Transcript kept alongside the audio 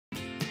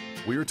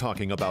We're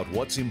talking about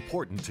what's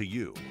important to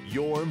you,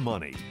 your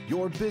money,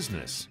 your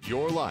business,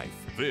 your life.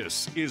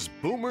 This is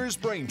Boomer's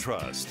Brain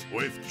Trust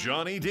with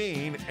Johnny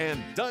Dean and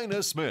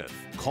Dinah Smith.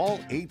 Call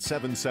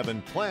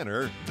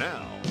 877-PLANNER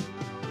now.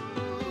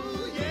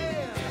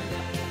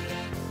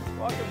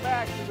 Welcome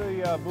back to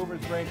the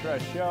Boomer's Brain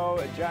Trust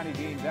show. Johnny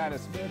Dean, Dinah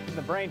Smith, and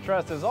the Brain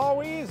Trust. As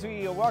always,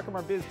 we welcome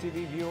our Biz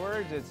TV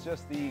viewers. It's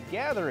just the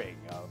gathering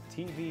of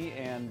TV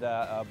and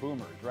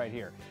boomers right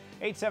here.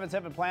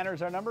 877-PLANNER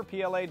is our number,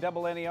 PLANNER,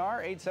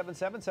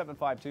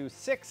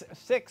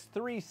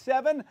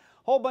 877-752-6637.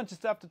 Whole bunch of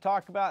stuff to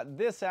talk about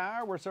this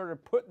hour. We're sort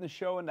of putting the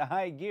show into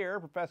high gear.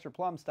 Professor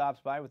Plum stops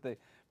by with the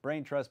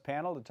Brain Trust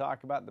panel to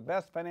talk about the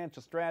best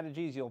financial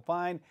strategies you'll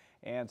find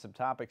and some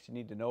topics you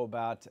need to know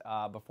about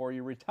before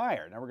you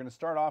retire. Now, we're going to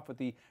start off with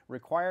the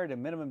required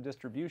and minimum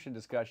distribution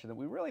discussion that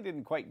we really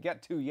didn't quite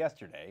get to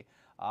yesterday.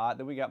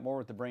 Then we got more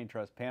with the Brain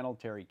Trust panel.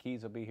 Terry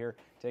Keys will be here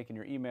taking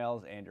your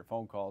emails and your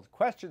phone calls.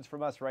 Questions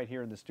from us right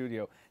here in the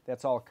studio.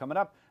 That's all coming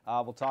up.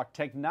 We'll talk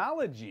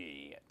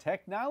technology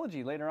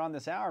later on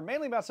this hour,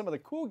 mainly about some of the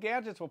cool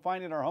gadgets we'll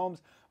find in our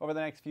homes over the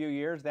next few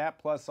years. That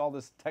plus all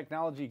this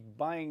technology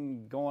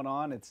buying going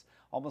on. It's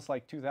almost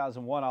like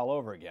 2001 all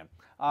over again.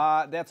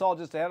 That's all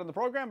just ahead of the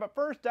program. But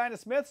first, Dinah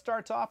Smith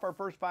starts off our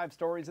first 5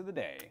 stories of the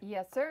day.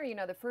 Yes, sir. You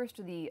know, the first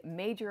of the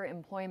major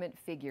employment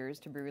figures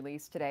to be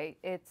released today.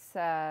 It's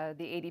the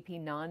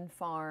ADP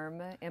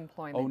non-farm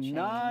employment change.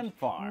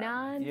 Non-farm.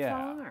 Non-farm.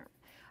 Yeah.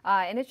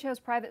 And it shows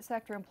private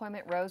sector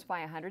employment rose by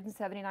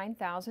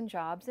 179,000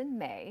 jobs in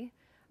May.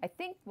 I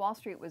think Wall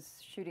Street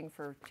was shooting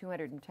for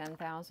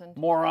 210,000.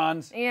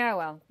 Morons. Yeah,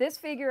 well, this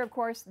figure, of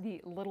course, the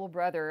little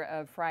brother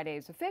of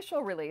Friday's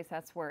official release.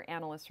 That's where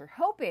analysts are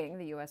hoping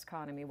the U.S.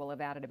 economy will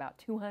have added about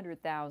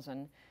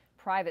 200,000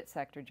 private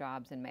sector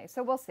jobs in May.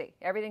 So we'll see.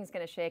 Everything's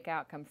going to shake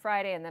out come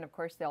Friday, and then, of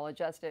course, they'll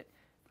adjust it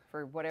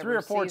for whatever 3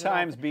 or 4 seasonal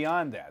times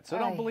beyond that. So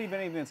don't believe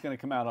anything that's going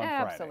to come out on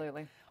Friday.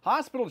 Absolutely.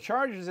 Hospital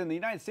charges in the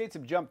United States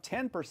have jumped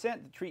 10% to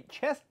treat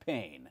chest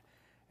pain.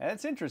 And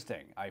that's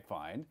interesting, I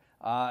find.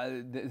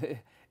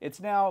 It's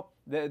now,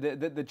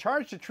 the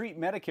charge to treat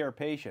Medicare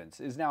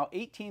patients is now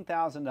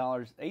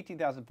 $18,000,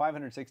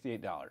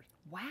 $18,568.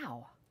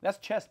 Wow. That's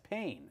chest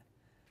pain.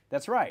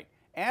 That's right.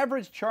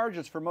 Average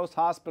charges for most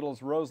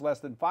hospitals rose less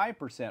than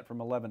 5%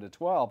 from 11 to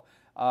 12,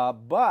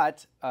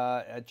 but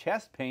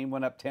chest pain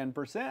went up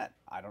 10%.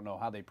 I don't know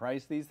how they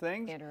price these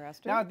things.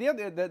 Interesting. Now,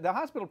 the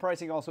hospital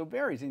pricing also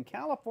varies. In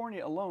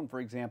California alone, for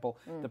example,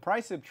 the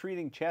price of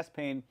treating chest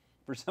pain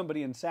for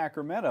somebody in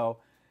Sacramento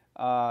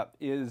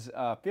is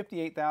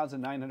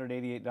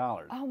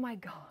 $58,988. Oh, my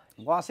gosh.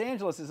 Los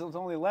Angeles is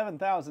only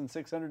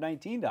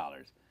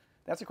 $11,619.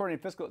 That's according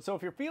to fiscal. So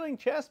if you're feeling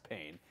chest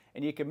pain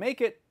and you can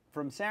make it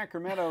from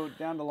Sacramento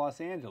down to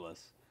Los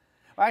Angeles,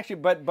 actually,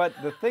 but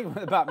the thing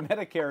about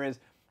Medicare is,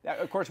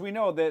 of course, we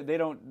know that they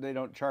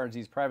don't charge,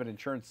 these private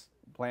insurance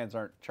plans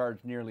aren't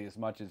charged nearly as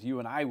much as you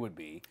and I would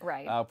be.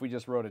 Right. If we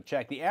just wrote a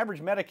check. The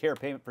average Medicare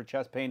payment for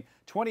chest pain,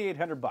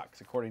 $2,800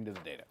 according to the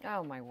data.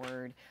 Oh, my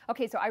word.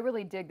 Okay, so I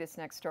really dig this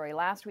next story.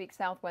 Last week,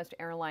 Southwest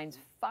Airlines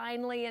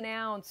finally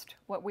announced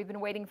what we've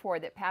been waiting for,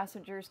 that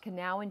passengers can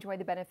now enjoy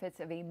the benefits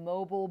of a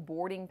mobile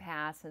boarding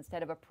pass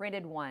instead of a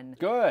printed one.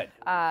 Good.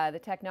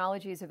 The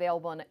technology is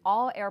available in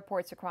all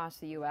airports across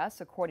the U.S.,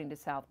 according to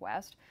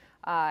Southwest.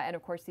 And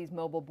of course, these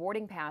mobile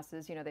boarding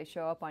passes, you know, they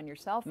show up on your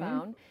cell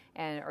phone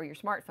or your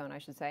smartphone, I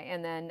should say,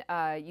 and then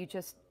you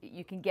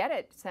can get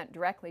it sent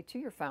directly to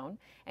your phone,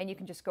 and you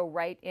can just go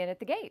right in at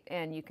the gate,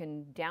 and you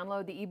can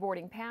download the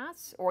e-boarding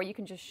pass, or you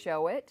can just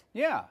show it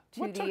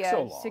to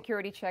the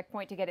security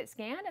checkpoint to get it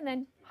scanned, and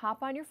then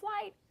hop on your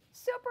flight.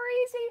 Super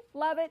easy.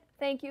 Love it.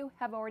 Thank you.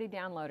 Have already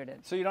downloaded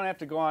it. So you don't have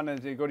to go on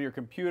and go to your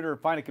computer,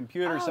 find a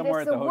computer somewhere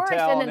at the the worst.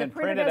 hotel, and then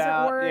print it doesn't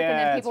out. Work, yeah, and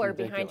then people it's are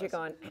behind you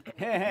ridiculous.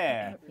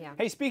 going. Yeah.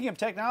 Hey, speaking of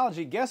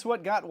technology, guess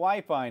what got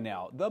Wi-Fi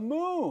now? The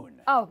moon.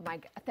 Oh my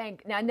God!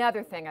 Now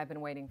another thing I've been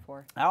waiting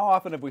for. How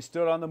often have we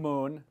stood on the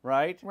moon,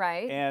 right?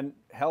 Right. And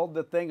held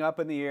the thing up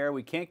in the air?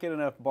 We can't get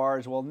enough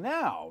bars. Well,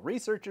 now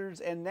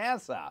researchers and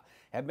NASA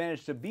have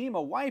managed to beam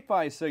a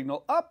Wi-Fi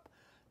signal up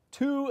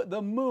to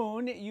the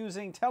moon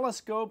using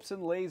telescopes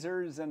and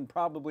lasers and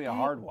probably a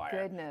hard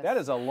wire. Goodness. That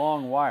is a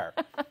long wire.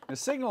 The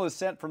signal is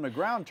sent from the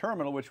ground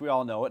terminal, which we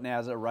all know at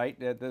NASA,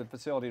 right, at the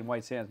facility in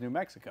White Sands, New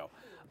Mexico.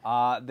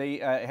 They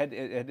had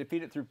to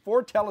feed it through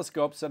 4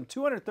 telescopes, some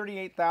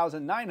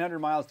 238,900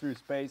 miles through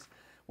space,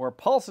 where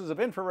pulses of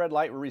infrared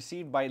light were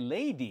received by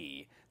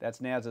LADEE. That's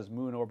NASA's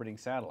moon orbiting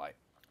satellite.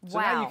 So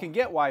now you can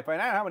get Wi-Fi. I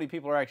don't know how many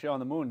people are actually on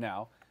the moon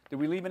now. Did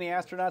we leave any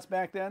astronauts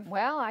back then?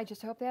 Well, I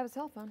just hope they have a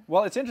cell phone.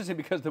 Well, it's interesting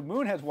because the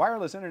moon has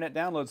wireless internet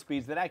download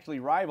speeds that actually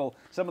rival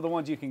some of the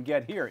ones you can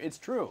get here. It's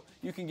true.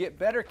 You can get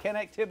better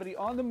connectivity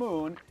on the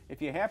moon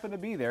if you happen to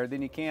be there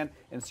than you can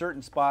in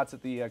certain spots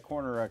at the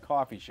corner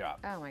coffee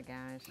shop. Oh, my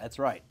gosh. That's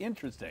right.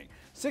 Interesting.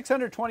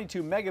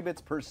 622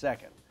 megabits per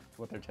second is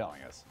what they're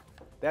telling us.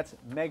 That's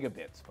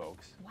megabits,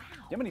 folks. Wow. You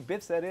know how many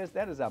bits that is?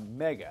 That is a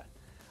mega.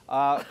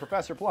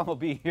 Professor Plum will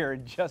be here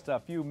in just a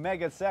few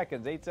mega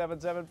seconds.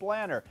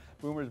 877-PLANNER.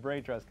 Boomer's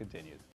Brain Trust continues.